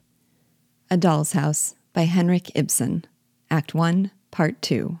A Doll's House by Henrik Ibsen. Act 1, Part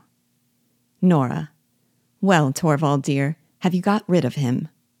 2. Nora. Well, Torvald dear, have you got rid of him?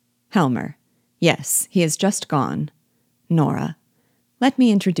 Helmer. Yes, he has just gone. Nora. Let me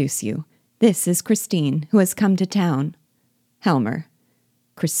introduce you. This is Christine, who has come to town. Helmer.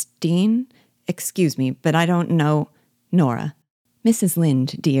 Christine? Excuse me, but I don't know. Nora. Mrs.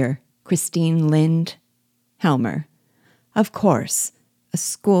 Lynde, dear. Christine Lynde. Helmer. Of course. A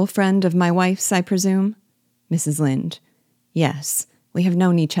school friend of my wife's, I presume? Mrs. Lynde. Yes, we have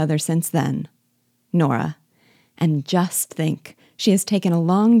known each other since then. Nora. And just think, she has taken a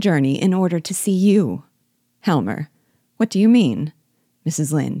long journey in order to see you. Helmer. What do you mean?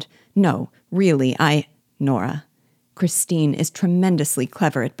 Mrs. Lynde. No, really, Nora. Christine is tremendously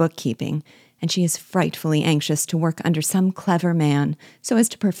clever at bookkeeping, and she is frightfully anxious to work under some clever man so as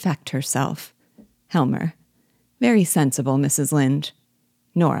to perfect herself. Helmer. Very sensible, Mrs. Lynde.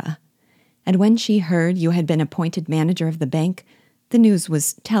 Nora. And when she heard you had been appointed manager of the bank, the news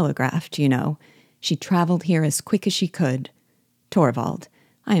was telegraphed, you know. She traveled here as quick as she could. Torvald,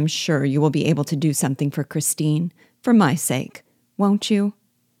 I am sure you will be able to do something for Christine, for my sake, won't you?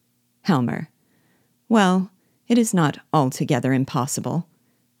 Helmer. Well, it is not altogether impossible.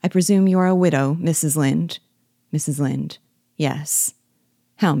 I presume you are a widow, Mrs. Lynde. Mrs. Lynde. Yes.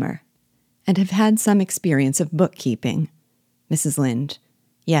 Helmer. And have had some experience of bookkeeping. Mrs. Lynde.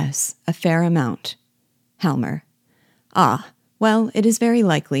 Yes, a fair amount. Helmer. Ah, well, it is very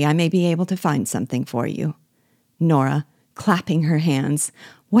likely I may be able to find something for you. Nora, clapping her hands.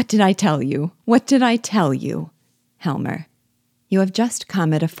 What did I tell you? What did I tell you? Helmer. You have just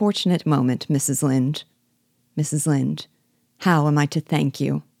come at a fortunate moment, Mrs. Lynde. Mrs. Lynde. How am I to thank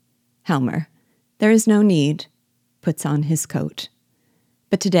you? Helmer. There is no need. Puts on his coat.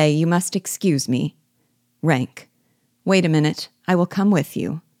 But today you must excuse me. Rank. Wait a minute, I will come with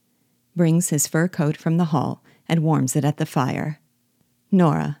you. Brings his fur coat from the hall and warms it at the fire.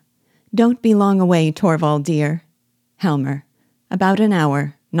 Nora. Don't be long away, Torvald dear. Helmer. About an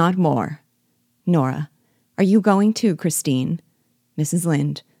hour, not more. Nora. Are you going too, Christine? Mrs.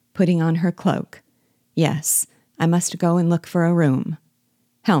 Lynde, putting on her cloak. Yes, I must go and look for a room.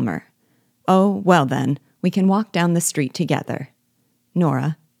 Helmer. Oh, well then, we can walk down the street together.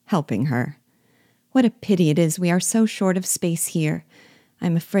 Nora, helping her. What a pity it is we are so short of space here.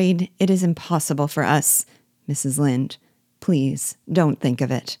 I'm afraid it is impossible for us. Mrs. Lynde, please, don't think of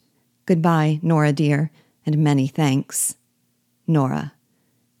it. Goodbye, Nora dear, and many thanks. Nora.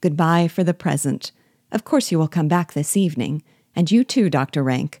 Goodbye for the present. Of course you will come back this evening. And you too, Dr.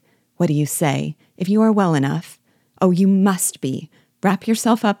 Rank. What do you say, if you are well enough? Oh, you must be. Wrap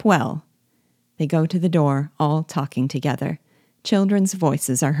yourself up well. They go to the door, all talking together. Children's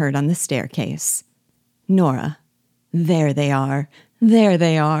voices are heard on the staircase. Nora. There they are. There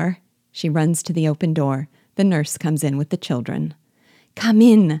they are. She runs to the open door. The nurse comes in with the children. Come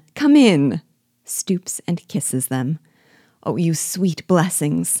in. Come in. Stoops and kisses them. Oh, you sweet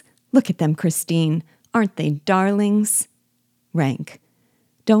blessings. Look at them, Christine. Aren't they darlings? Rank.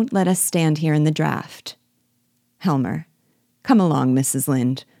 Don't let us stand here in the draught. Helmer. Come along, Mrs.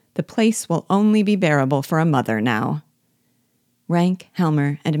 Lynde. The place will only be bearable for a mother now. Rank,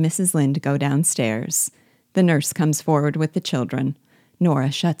 Helmer, and Mrs. Lynde go downstairs. The nurse comes forward with the children. Nora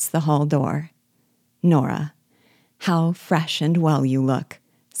shuts the hall door. Nora. How fresh and well you look.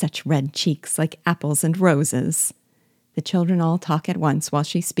 Such red cheeks like apples and roses. The children all talk at once while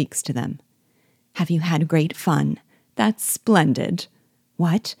she speaks to them. Have you had great fun? That's splendid.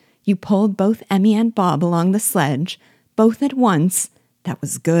 What? You pulled both Emmy and Bob along the sledge? Both at once? That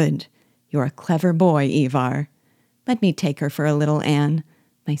was good. You're a clever boy, Ivar. Let me take her for a little, Anne.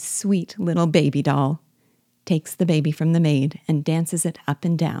 My sweet little baby doll. Takes the baby from the maid and dances it up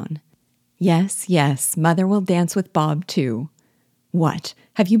and down. Yes, yes, Mother will dance with Bob, too. What?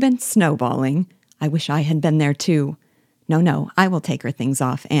 Have you been snowballing? I wish I had been there, too. No, I will take her things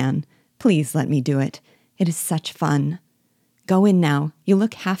off, Anne. Please let me do it. It is such fun. Go in now. You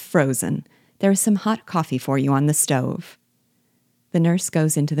look half frozen. There is some hot coffee for you on the stove. The nurse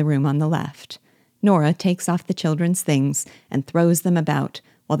goes into the room on the left. Nora takes off the children's things and throws them about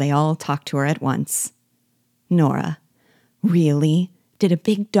while they all talk to her at once. Nora. Really? Did a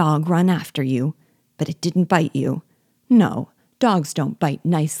big dog run after you? But it didn't bite you. No, dogs don't bite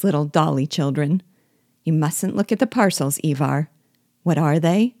nice little dolly children. You mustn't look at the parcels, Ivar. What are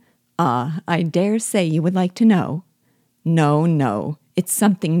they? Ah, I dare say you would like to know. No, it's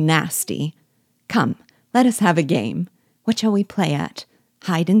something nasty. Come, let us have a game. What shall we play at?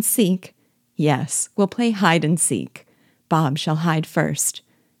 Hide and seek? Yes, we'll play hide and seek. Bob shall hide first.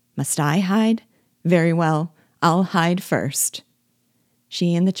 Must I hide? Very well, I'll hide first.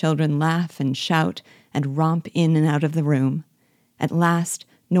 She and the children laugh and shout and romp in and out of the room. At last,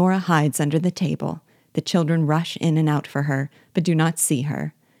 Nora hides under the table. The children rush in and out for her, but do not see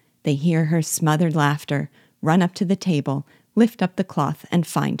her. They hear her smothered laughter, run up to the table, lift up the cloth, and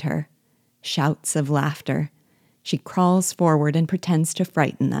find her. Shouts of laughter. She crawls forward and pretends to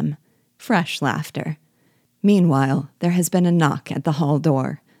frighten them. Fresh laughter. Meanwhile, there has been a knock at the hall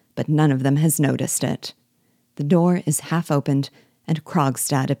door, but none of them has noticed it. The door is half opened, and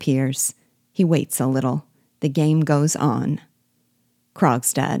Krogstad appears. He waits a little. The game goes on.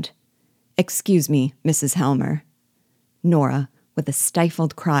 Krogstad. Excuse me, Mrs. Helmer. Nora, with a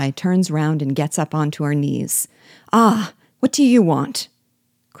stifled cry, turns round and gets up onto her knees. Ah, what do you want?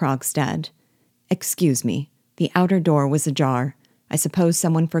 Krogstad. Excuse me. The outer door was ajar. I suppose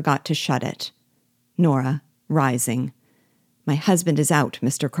someone forgot to shut it. Nora, rising. My husband is out,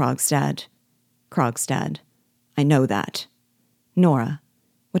 Mr. Krogstad. Krogstad. I know that. Nora.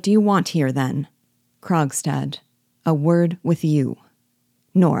 What do you want here, then? Krogstad. A word with you.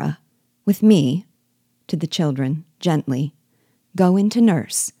 Nora. With me? To the children, gently. Go in to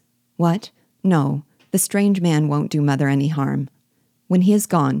nurse. What? No, the strange man won't do Mother any harm. When he is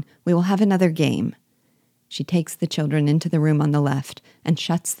gone, we will have another game. She takes the children into the room on the left and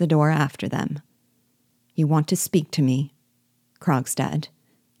shuts the door after them. You want to speak to me? Krogstad.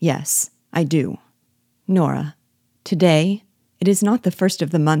 Yes, I do. Nora. Today? It is not the 1st of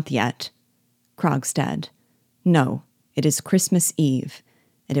the month yet. Krogstad. No, it is Christmas Eve,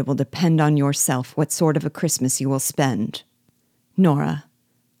 and it will depend on yourself what sort of a Christmas you will spend. Nora.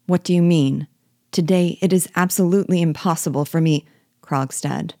 What do you mean? Today it is absolutely impossible for me.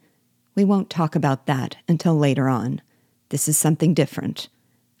 Krogstad. We won't talk about that until later on. This is something different.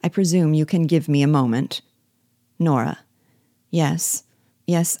 I presume you can give me a moment. Nora. Yes,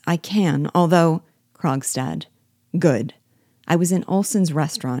 I can, although... Krogstad. Good. I was in Olson's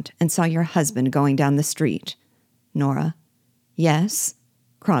restaurant and saw your husband going down the street. Nora. Yes?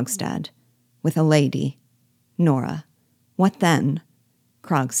 Krogstad. With a lady. Nora. What then?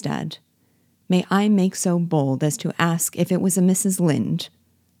 Krogstad. May I make so bold as to ask if it was a Mrs. Lynde?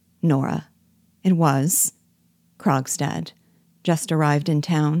 Nora. It was. Krogstad. Just arrived in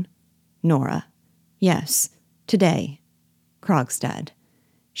town? Nora. Yes, today. Krogstad.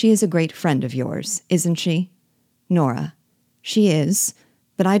 She is a great friend of yours, isn't she? Nora. She is,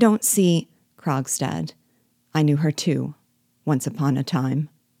 but I don't see... Krogstad. I knew her too, once upon a time.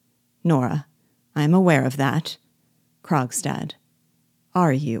 Nora. I am aware of that. Krogstad.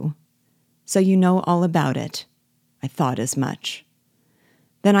 Are you? So you know all about it. I thought as much.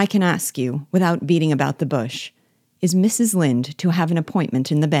 Then I can ask you, without beating about the bush, is Mrs. Lynde to have an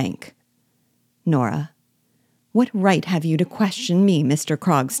appointment in the bank? Nora. What right have you to question me, Mr.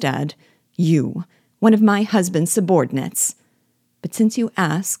 Krogstad? You, one of my husband's subordinates. But since you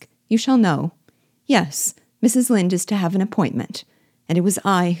ask, you shall know. Yes, Mrs. Lynde is to have an appointment, and it was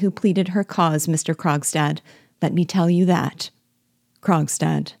I who pleaded her cause, Mr. Krogstad. Let me tell you that.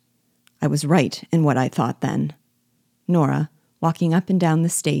 Krogstad. I was right in what I thought then. Nora, walking up and down the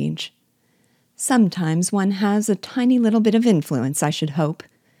stage. Sometimes one has a tiny little bit of influence, I should hope.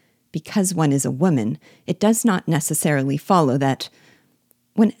 Because one is a woman, it does not necessarily follow that...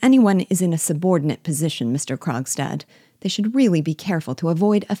 When anyone is in a subordinate position, Mr. Krogstad, they should really be careful to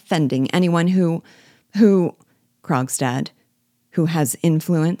avoid offending anyone who... Krogstad. Who has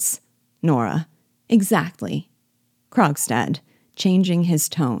influence? Nora. Exactly. Krogstad, changing his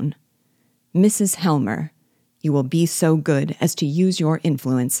tone. Mrs. Helmer, you will be so good as to use your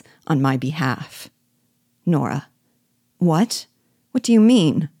influence on my behalf. Nora. What? What do you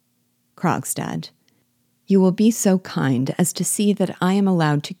mean? Krogstad. You will be so kind as to see that I am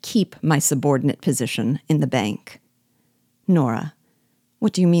allowed to keep my subordinate position in the bank. Nora.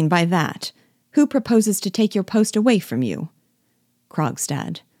 What do you mean by that? Who proposes to take your post away from you?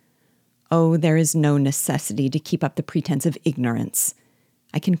 Krogstad. Oh, there is no necessity to keep up the pretense of ignorance.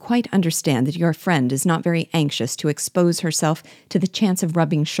 I can quite understand that your friend is not very anxious to expose herself to the chance of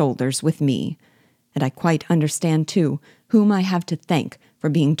rubbing shoulders with me, and I quite understand, too, whom I have to thank for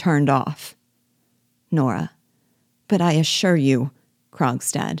being turned off. Nora. But I assure you,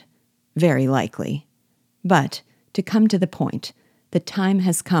 Krogstad, very likely. But, to come to the point, the time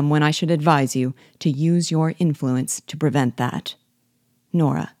has come when I should advise you to use your influence to prevent that.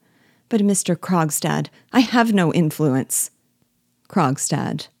 Nora. But Mr. Krogstad, I have no influence.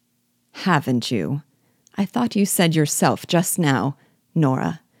 Krogstad. Haven't you? I thought you said yourself just now.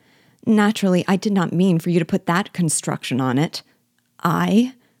 Nora. Naturally, I did not mean for you to put that construction on it.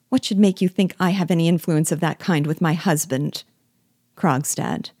 I? What should make you think I have any influence of that kind with my husband?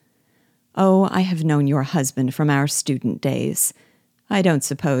 Krogstad. Oh, I have known your husband from our student days. I don't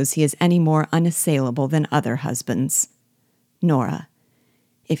suppose he is any more unassailable than other husbands. Nora,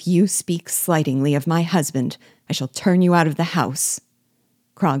 if you speak slightingly of my husband, I shall turn you out of the house.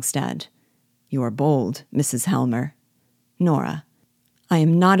 Krogstad, you are bold, Mrs. Helmer. Nora, I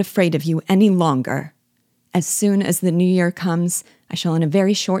am not afraid of you any longer. As soon as the new year comes, I shall in a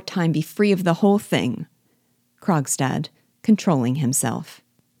very short time be free of the whole thing. Krogstad, controlling himself.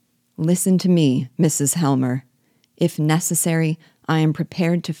 Listen to me, Mrs. Helmer. If necessary, I am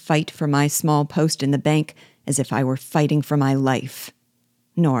prepared to fight for my small post in the bank as if I were fighting for my life.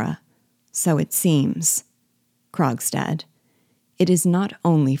 Nora, so it seems. Krogstad, it is not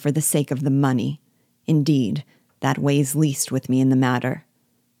only for the sake of the money. Indeed, that weighs least with me in the matter.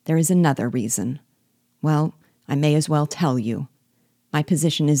 There is another reason. Well, I may as well tell you. My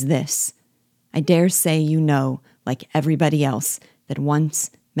position is this. I dare say you know, like everybody else, that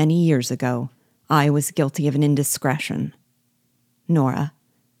once, many years ago, I was guilty of an indiscretion. Nora,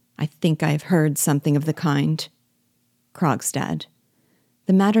 I think I have heard something of the kind. Krogstad,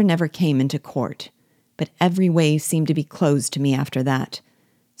 the matter never came into court, but every way seemed to be closed to me after that,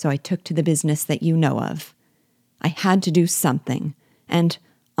 so I took to the business that you know of. I had to do something, and,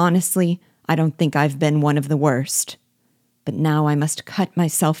 honestly, I don't think I've been one of the worst. But now I must cut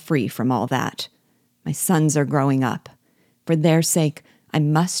myself free from all that. My sons are growing up. For their sake, I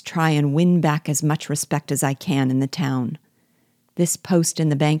must try and win back as much respect as I can in the town. This post in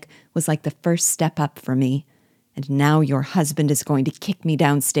the bank was like the first step up for me, and now your husband is going to kick me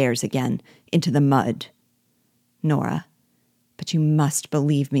downstairs again, into the mud. Nora, but you must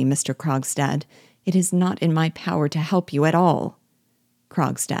believe me, Mr. Krogstad. It is not in my power to help you at all.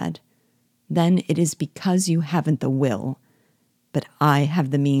 Krogstad, then it is because you haven't the will. But I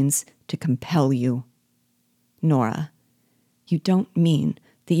have the means to compel you. Nora, you don't mean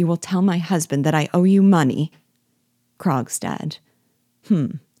that you will tell my husband that I owe you money? Krogstad,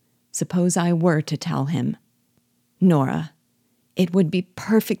 suppose I were to tell him. Nora, it would be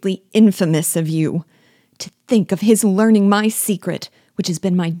perfectly infamous of you to think of his learning my secret, which has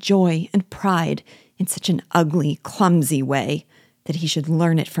been my joy and pride, in such an ugly, clumsy way, that he should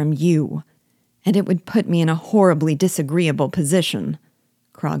learn it from you. And it would put me in a horribly disagreeable position.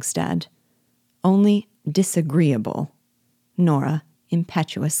 Krogstad, only disagreeable. Nora,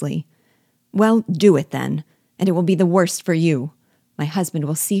 impetuously, well, do it then, and it will be the worse for you. My husband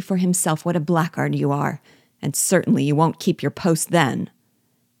will see for himself what a blackguard you are, and certainly you won't keep your post then.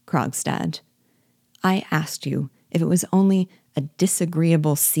 Krogstad, I asked you if it was only a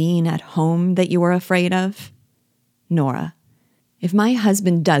disagreeable scene at home that you were afraid of. Nora, if my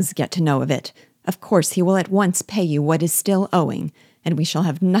husband does get to know of it, of course he will at once pay you what is still owing, and we shall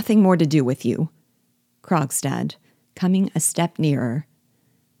have nothing more to do with you. Krogstad, coming a step nearer.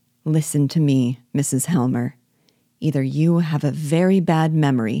 Listen to me, Mrs. Helmer. Either you have a very bad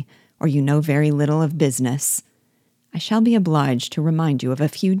memory, or you know very little of business. I shall be obliged to remind you of a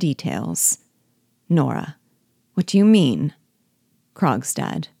few details. Nora, what do you mean?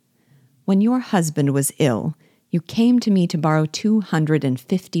 Krogstad, when your husband was ill, you came to me to borrow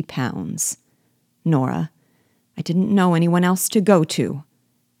 £250. Nora, I didn't know anyone else to go to.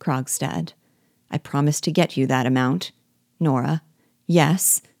 Krogstad, I promised to get you that amount. Nora,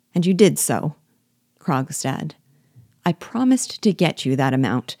 yes, and you did so. Krogstad, I promised to get you that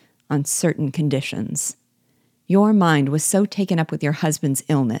amount on certain conditions. Your mind was so taken up with your husband's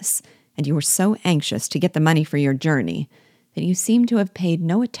illness, and you were so anxious to get the money for your journey, that you seem to have paid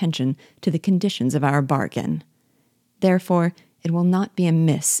no attention to the conditions of our bargain. Therefore, it will not be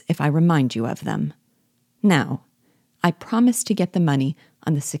amiss if I remind you of them. Now, I promised to get the money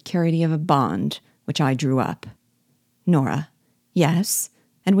on the security of a bond, which I drew up. Nora, yes,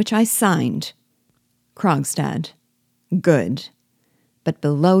 and which I signed. Krogstad, good. But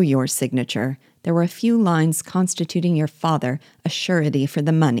below your signature, there were a few lines constituting your father a surety for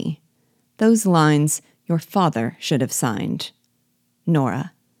the money. Those lines your father should have signed.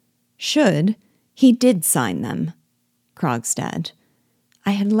 Nora, should? He did sign them. Krogstad,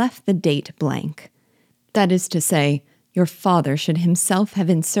 I had left the date blank. That is to say, your father should himself have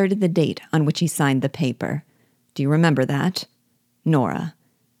inserted the date on which he signed the paper. Do you remember that? Nora,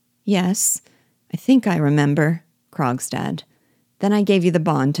 yes, I think I remember. Krogstad, then I gave you the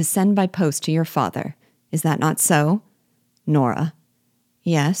bond to send by post to your father. Is that not so? Nora,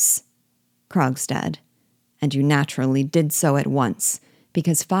 yes. Krogstad, and you naturally did so at once,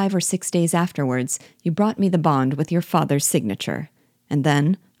 because 5 or 6 days afterwards you brought me the bond with your father's signature, and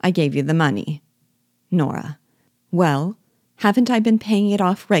then I gave you the money. Nora, well, haven't I been paying it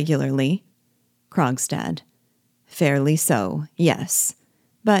off regularly? Krogstad, fairly so, yes.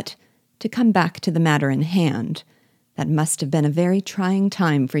 But, to come back to the matter in hand, That must have been a very trying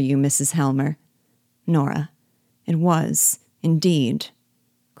time for you, Mrs. Helmer. Nora. It was, indeed.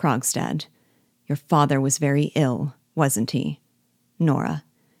 Krogstad. Your father was very ill, wasn't he? Nora.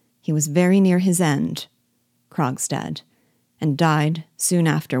 He was very near his end. Krogstad. And died soon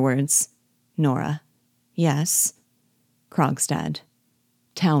afterwards. Nora. Yes. Krogstad.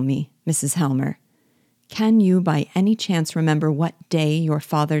 Tell me, Mrs. Helmer, can you by any chance remember what day your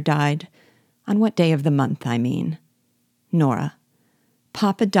father died? On what day of the month, I mean? Nora.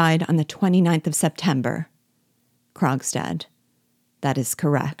 Papa died on the 29th of September. Krogstad. That is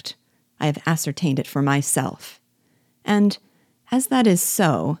correct. I have ascertained it for myself. And, as that is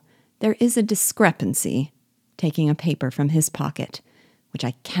so, there is a discrepancy, taking a paper from his pocket, which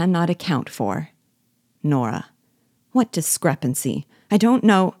I cannot account for. Nora. What discrepancy? I don't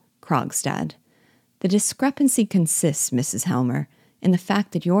know. Krogstad. The discrepancy consists, Mrs. Helmer, in the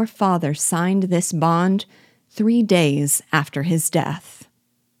fact that your father signed this bond 3 days after his death.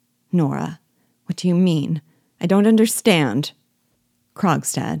 Nora. What do you mean? I don't understand.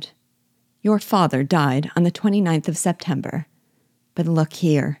 Krogstad. Your father died on the 29th of September. But look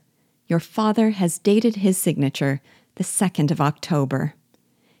here. Your father has dated his signature the 2nd of October.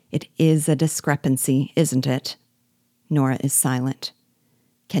 It is a discrepancy, isn't it? Nora is silent.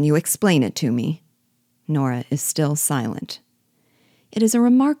 Can you explain it to me? Nora is still silent. It is a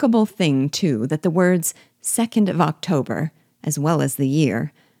remarkable thing, too, that the words 2nd of October, as well as the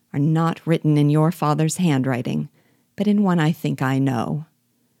year, are not written in your father's handwriting, but in one I think I know.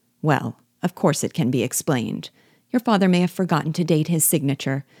 Well, of course it can be explained. Your father may have forgotten to date his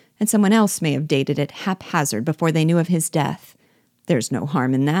signature, and someone else may have dated it haphazard before they knew of his death. There's no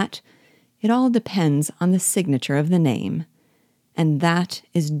harm in that. It all depends on the signature of the name. And that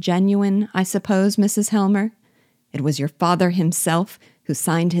is genuine, I suppose, Mrs. Helmer? It was your father himself who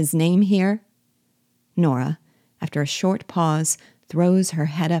signed his name here? Nora, after a short pause, throws her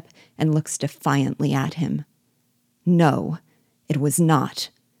head up and looks defiantly at him. No, it was not.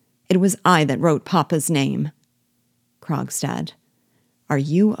 It was I that wrote Papa's name. Krogstad. Are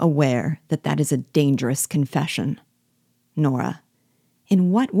you aware that that is a dangerous confession? Nora.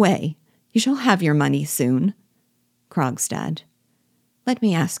 In what way? You shall have your money soon. Krogstad. Let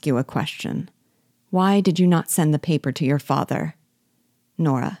me ask you a question. Why did you not send the paper to your father?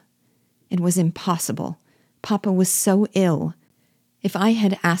 Nora. It was impossible. Papa was so ill. If I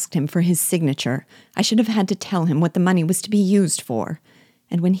had asked him for his signature, I should have had to tell him what the money was to be used for.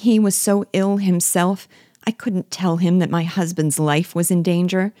 And when he was so ill himself, I couldn't tell him that my husband's life was in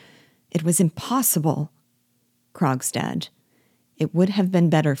danger. It was impossible. Krogstad. It would have been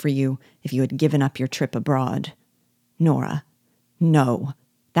better for you if you had given up your trip abroad. Nora. No,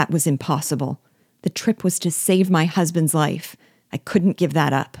 that was impossible. The trip was to save my husband's life. I couldn't give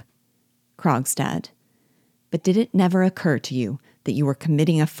that up. Krogstad. But did it never occur to you that you were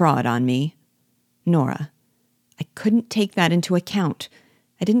committing a fraud on me? Nora. I couldn't take that into account.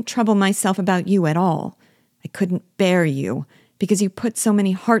 I didn't trouble myself about you at all. I couldn't bear you, because you put so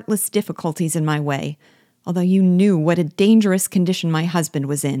many heartless difficulties in my way, although you knew what a dangerous condition my husband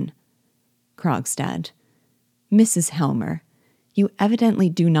was in. Krogstad. Mrs. Helmer, you evidently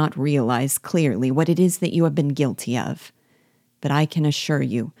do not realize clearly what it is that you have been guilty of. But I can assure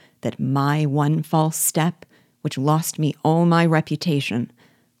you that my one false step, which lost me all my reputation,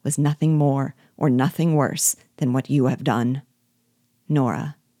 was nothing more or nothing worse than what you have done.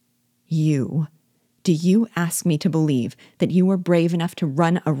 Nora. You. Do you ask me to believe that you were brave enough to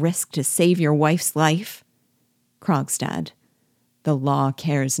run a risk to save your wife's life? Krogstad. The law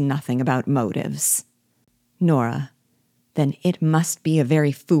cares nothing about motives. Nora. Then it must be a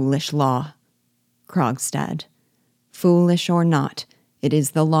very foolish law. Krogstad. Foolish or not, it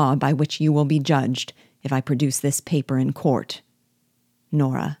is the law by which you will be judged if I produce this paper in court.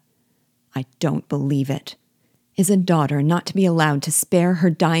 Nora. I don't believe it. Is a daughter not to be allowed to spare her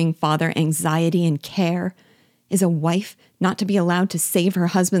dying father anxiety and care? Is a wife not to be allowed to save her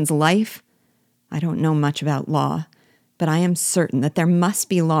husband's life? I don't know much about law, but I am certain that there must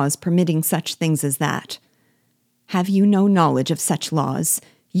be laws permitting such things as that. Have you no knowledge of such laws?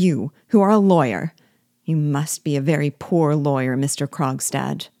 You, who are a lawyer. You must be a very poor lawyer, Mr.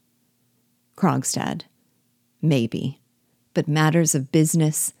 Krogstad. Krogstad. Maybe. But matters of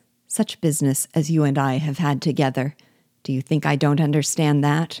business, such business as you and I have had together, do you think I don't understand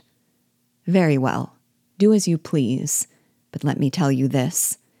that? Very well. Do as you please. But let me tell you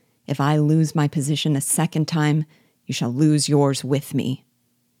this. If I lose my position a second time, you shall lose yours with me.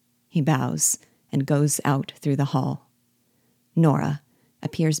 He bows and goes out through the hall. Nora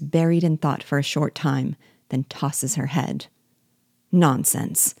appears buried in thought for a short time, then tosses her head.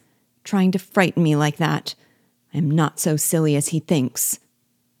 Nonsense. Trying to frighten me like that. I am not so silly as he thinks.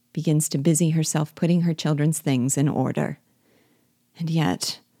 Begins to busy herself putting her children's things in order. And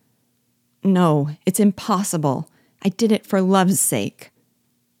yet, no, it's impossible. I did it for love's sake.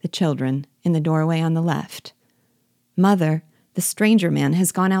 The children in the doorway on the left. Mother, the stranger man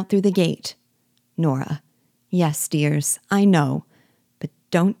has gone out through the gate. Nora, yes, dears, I know. But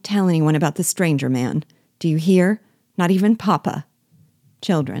don't tell anyone about the stranger man. Do you hear? Not even Papa.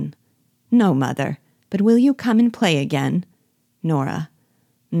 Children, no, Mother, but will you come and play again? Nora,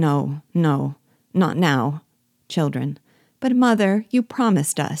 no, not now. Children, but Mother, you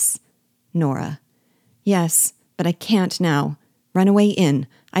promised us. Nora, yes, but I can't now. Run away in.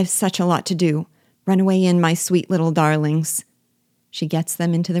 I've such a lot to do. Run away in, my sweet little darlings. She gets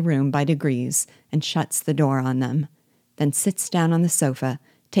them into the room by degrees and shuts the door on them, then sits down on the sofa,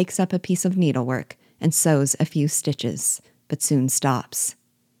 takes up a piece of needlework, and sews a few stitches, but soon stops.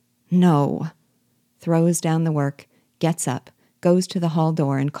 No. Throws down the work, gets up, goes to the hall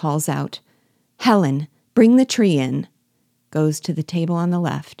door and calls out, Helen, bring the tree in. Goes to the table on the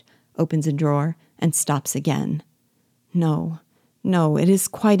left, opens a drawer, and stops again. No, it is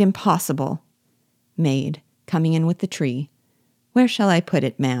quite impossible. Maid, coming in with the tree. Where shall I put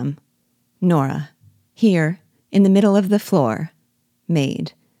it, ma'am? Nora, here, in the middle of the floor.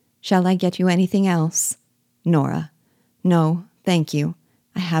 Maid, shall I get you anything else? Nora, no, thank you.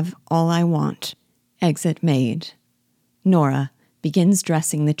 I have all I want. Exit maid. Nora begins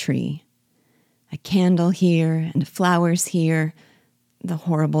dressing the tree. A candle here and flowers here. The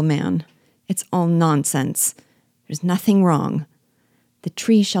horrible man. It's all nonsense. There's nothing wrong. The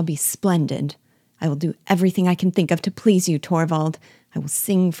tree shall be splendid. I will do everything I can think of to please you, Torvald. I will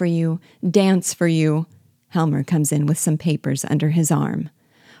sing for you, dance for you. Helmer comes in with some papers under his arm.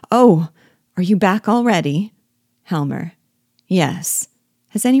 Oh, are you back already? Helmer. Yes.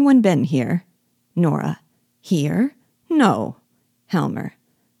 Has anyone been here? Nora. Here? No. Helmer.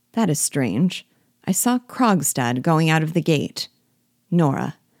 That is strange. I saw Krogstad going out of the gate.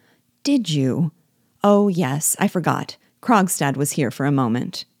 Nora. Did you? Oh, yes, I forgot. Krogstad was here for a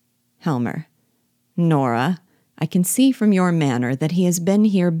moment. Helmer. Nora, I can see from your manner that he has been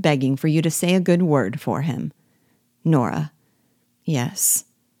here begging for you to say a good word for him. Nora. Yes.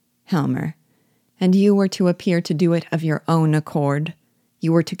 Helmer. And you were to appear to do it of your own accord.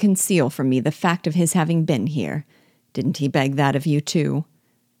 You were to conceal from me the fact of his having been here. Didn't he beg that of you too?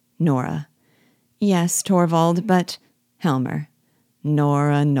 Nora. Yes, Torvald, but... Helmer.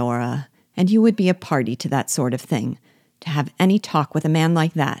 Nora, and you would be a party to that sort of thing. To have any talk with a man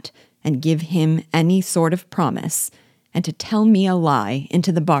like that, and give him any sort of promise, and to tell me a lie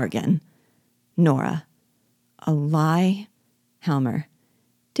into the bargain. Nora. A lie? Helmer.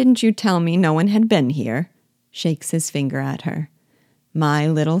 Didn't you tell me no one had been here? Shakes his finger at her. My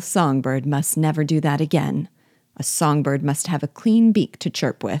little songbird must never do that again. A songbird must have a clean beak to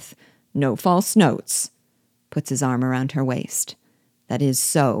chirp with. No false notes. Puts his arm around her waist. That is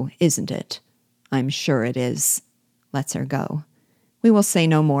so, isn't it? I'm sure it is. Lets her go. We will say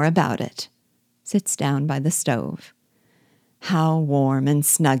no more about it. Sits down by the stove. How warm and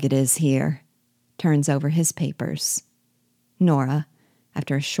snug it is here. Turns over his papers. Nora,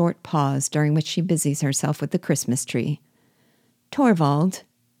 after a short pause during which she busies herself with the Christmas tree. Torvald.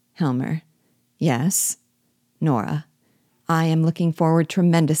 Helmer. Yes. Nora. I am looking forward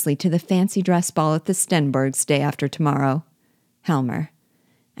tremendously to the fancy dress ball at the Stenbergs day after tomorrow. Helmer.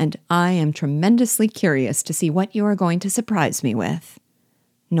 And I am tremendously curious to see what you are going to surprise me with.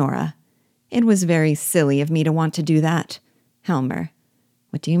 Nora. It was very silly of me to want to do that. Helmer.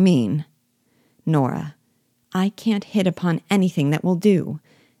 What do you mean? Nora. I can't hit upon anything that will do.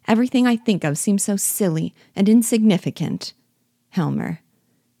 Everything I think of seems so silly and insignificant. Helmer.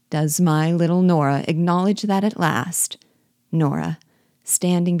 Does my little Nora acknowledge that at last? Nora,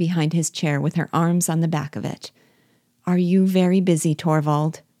 standing behind his chair with her arms on the back of it. Are you very busy,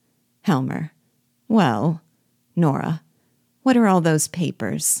 Torvald? Helmer. Well. Nora. What are all those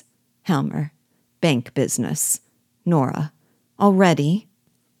papers? Helmer. Bank business. Nora. Already?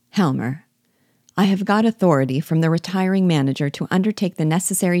 Helmer. I have got authority from the retiring manager to undertake the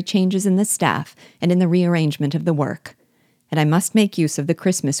necessary changes in the staff and in the rearrangement of the work. And I must make use of the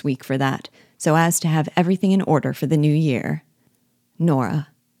Christmas week for that, so as to have everything in order for the new year. Nora.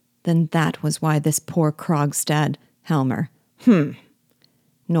 Then that was why this poor Krogstad... Helmer.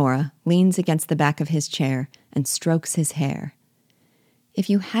 Nora leans against the back of his chair and strokes his hair. If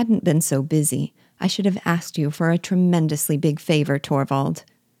you hadn't been so busy, I should have asked you for a tremendously big favor, Torvald.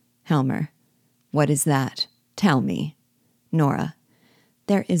 Helmer. What is that? Tell me. Nora.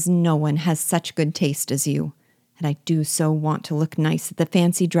 There is no one has such good taste as you, and I do so want to look nice at the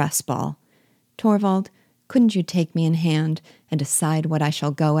fancy dress ball. Torvald, Couldn't you take me in hand and decide what I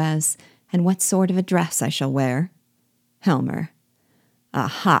shall go as, and what sort of a dress I shall wear? Helmer.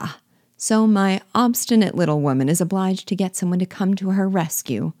 Aha! So my obstinate little woman is obliged to get someone to come to her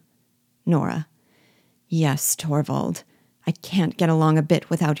rescue. Nora. Yes, Torvald. I can't get along a bit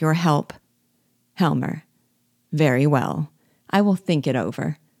without your help. Helmer. Very well. I will think it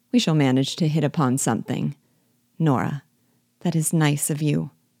over. We shall manage to hit upon something. Nora. That is nice of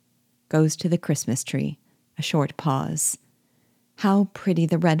you. Goes to the Christmas tree. A short pause. How pretty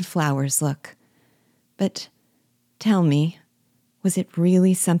the red flowers look. But tell me, was it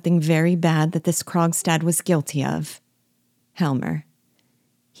really something very bad that this Krogstad was guilty of? Helmer.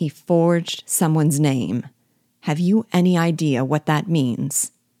 He forged someone's name. Have you any idea what that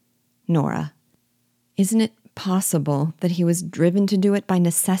means? Nora. Isn't it possible that he was driven to do it by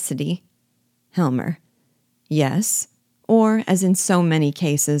necessity? Helmer. Yes, or, as in so many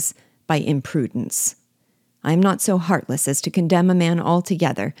cases, by imprudence. I am not so heartless as to condemn a man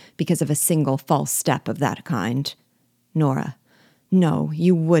altogether because of a single false step of that kind. Nora. No,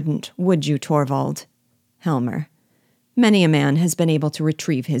 you wouldn't, would you, Torvald? Helmer. Many a man has been able to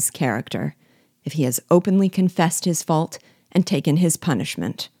retrieve his character, if he has openly confessed his fault and taken his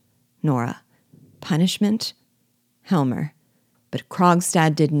punishment. Nora. Punishment? Helmer. But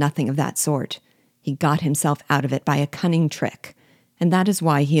Krogstad did nothing of that sort. He got himself out of it by a cunning trick, and that is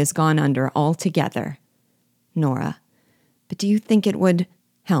why he has gone under altogether. Nora. But do you think it would...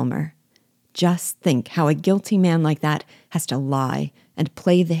 Helmer. Just think how a guilty man like that has to lie and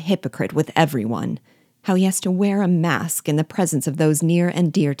play the hypocrite with everyone, how he has to wear a mask in the presence of those near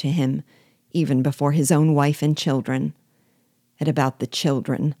and dear to him, even before his own wife and children. And about the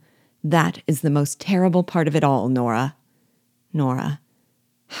children, that is the most terrible part of it all, Nora. Nora.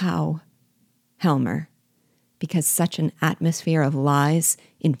 How? Helmer. Because such an atmosphere of lies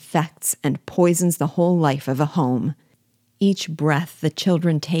infects and poisons the whole life of a home. Each breath the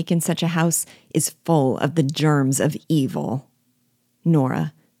children take in such a house is full of the germs of evil.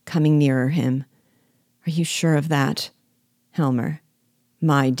 Nora, coming nearer him. Are you sure of that? Helmer.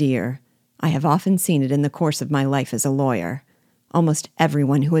 My dear, I have often seen it in the course of my life as a lawyer. Almost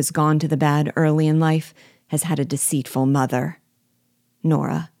everyone who has gone to the bad early in life has had a deceitful mother.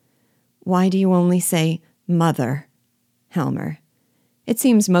 Nora. Why do you only say mother? Helmer. It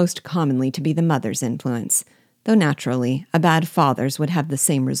seems most commonly to be the mother's influence, though naturally a bad father's would have the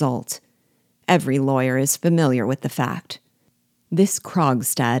same result. Every lawyer is familiar with the fact. This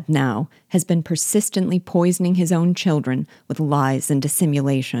Krogstad, now, has been persistently poisoning his own children with lies and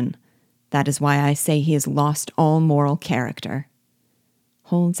dissimulation. That is why I say he has lost all moral character.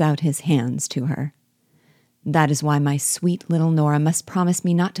 Holds out his hands to her. That is why my sweet little Nora must promise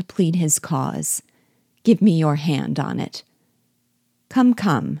me not to plead his cause. Give me your hand on it. Come,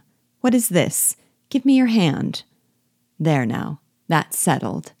 come. What is this? Give me your hand. There now, that's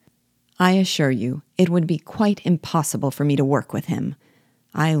settled. I assure you, it would be quite impossible for me to work with him.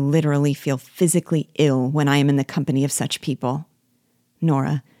 I literally feel physically ill when I am in the company of such people.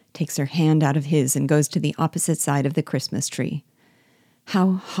 Nora takes her hand out of his and goes to the opposite side of the Christmas tree.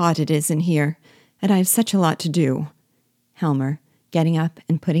 How hot it is in here, and I have such a lot to do. Helmer, getting up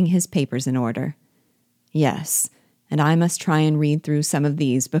and putting his papers in order. Yes, and I must try and read through some of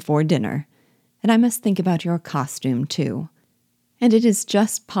these before dinner, and I must think about your costume, too. And it is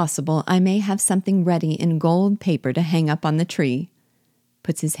just possible I may have something ready in gold paper to hang up on the tree.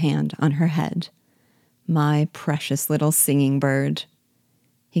 Puts his hand on her head. My precious little singing bird.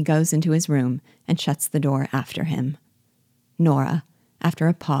 He goes into his room and shuts the door after him. Nora, after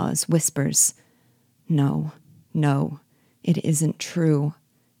a pause, whispers, No, no, it isn't true.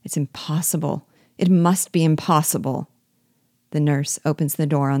 It's impossible. It must be impossible. The nurse opens the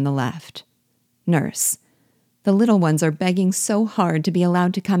door on the left. Nurse. The little ones are begging so hard to be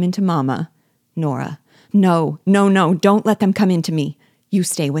allowed to come into Mama. Nora. No, no, no, don't let them come into me. You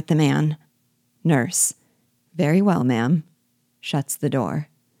stay with the man. Nurse. Very well, ma'am. Shuts the door.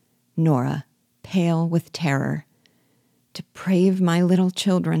 Nora, pale with terror. Deprave my little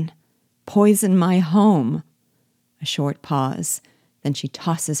children. Poison my home. A short pause. Then she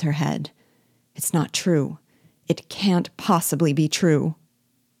tosses her head. It's not true. It can't possibly be true.